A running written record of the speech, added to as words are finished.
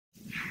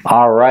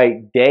All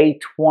right, day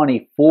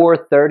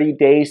 24, 30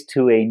 days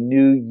to a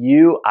new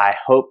you. I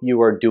hope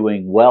you are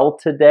doing well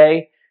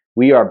today.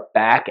 We are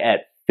back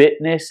at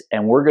fitness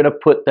and we're going to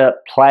put the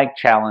plank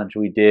challenge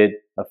we did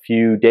a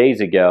few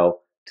days ago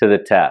to the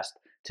test.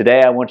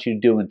 Today I want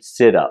you doing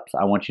sit-ups.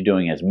 I want you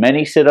doing as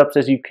many sit-ups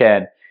as you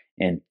can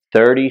in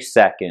 30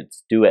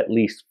 seconds. Do at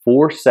least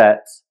 4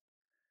 sets,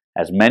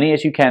 as many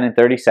as you can in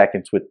 30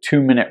 seconds with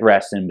 2-minute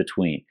rests in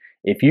between.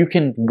 If you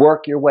can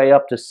work your way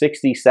up to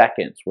 60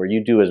 seconds, where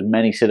you do as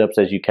many sit-ups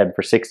as you can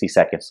for 60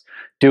 seconds,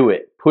 do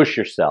it. Push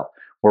yourself.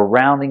 We're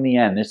rounding the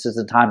end. This is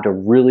the time to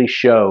really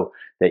show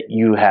that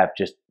you have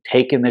just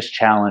taken this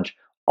challenge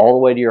all the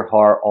way to your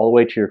heart, all the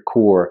way to your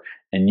core,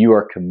 and you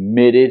are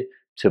committed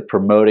to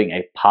promoting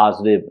a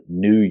positive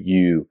new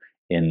you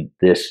in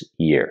this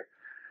year.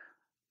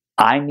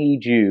 I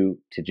need you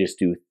to just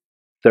do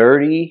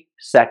 30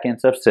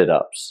 seconds of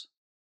sit-ups.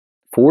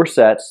 4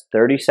 sets,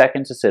 30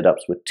 seconds of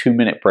sit-ups with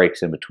 2-minute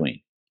breaks in between.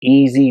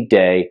 Easy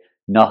day,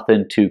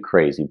 nothing too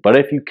crazy. But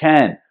if you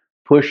can,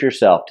 push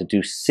yourself to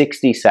do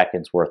 60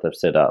 seconds worth of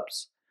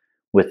sit-ups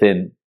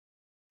within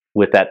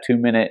that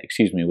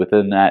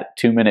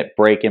 2-minute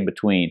break in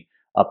between,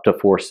 up to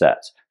 4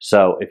 sets.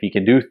 So if you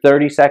can do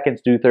 30 seconds,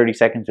 do 30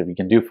 seconds. If you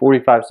can do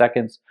 45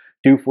 seconds,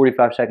 do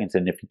 45 seconds.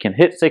 And if you can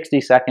hit 60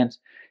 seconds,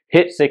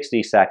 hit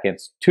 60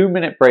 seconds,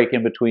 2-minute break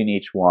in between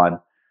each one,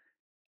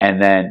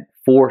 and then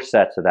 4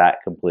 sets of that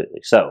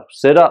completely. So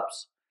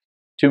sit-ups,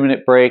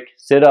 2-minute break,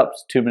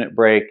 sit-ups, 2-minute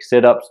break,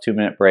 sit-ups,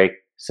 2-minute break,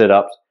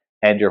 sit-ups,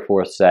 and your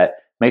 4th set.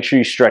 Make sure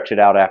you stretch it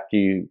out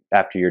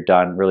after you're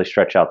done. Really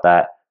stretch out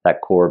that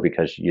core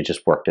because you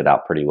just worked it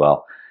out pretty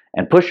well.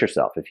 And push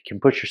yourself. If you can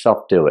push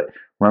yourself, do it.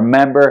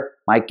 Remember,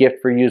 my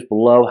gift for you is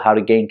below: how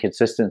to gain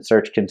consistent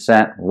search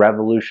consent,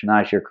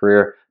 revolutionize your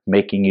career,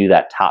 making you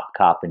that top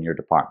cop in your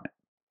department.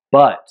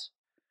 But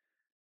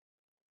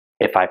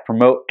if I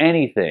promote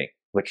anything,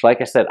 which,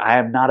 like I said, I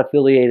am not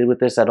affiliated with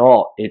this at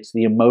all, it's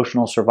the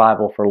Emotional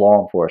Survival for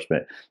Law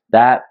Enforcement.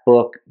 That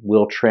book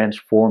will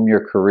transform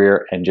your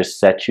career and just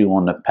set you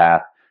on the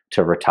path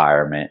to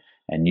retirement,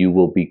 and you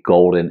will be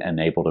golden and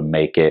able to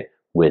make it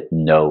with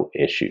no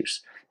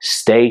issues.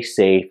 Stay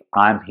safe.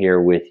 I'm here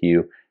with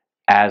you.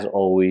 As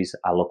always,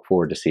 I look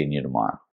forward to seeing you tomorrow.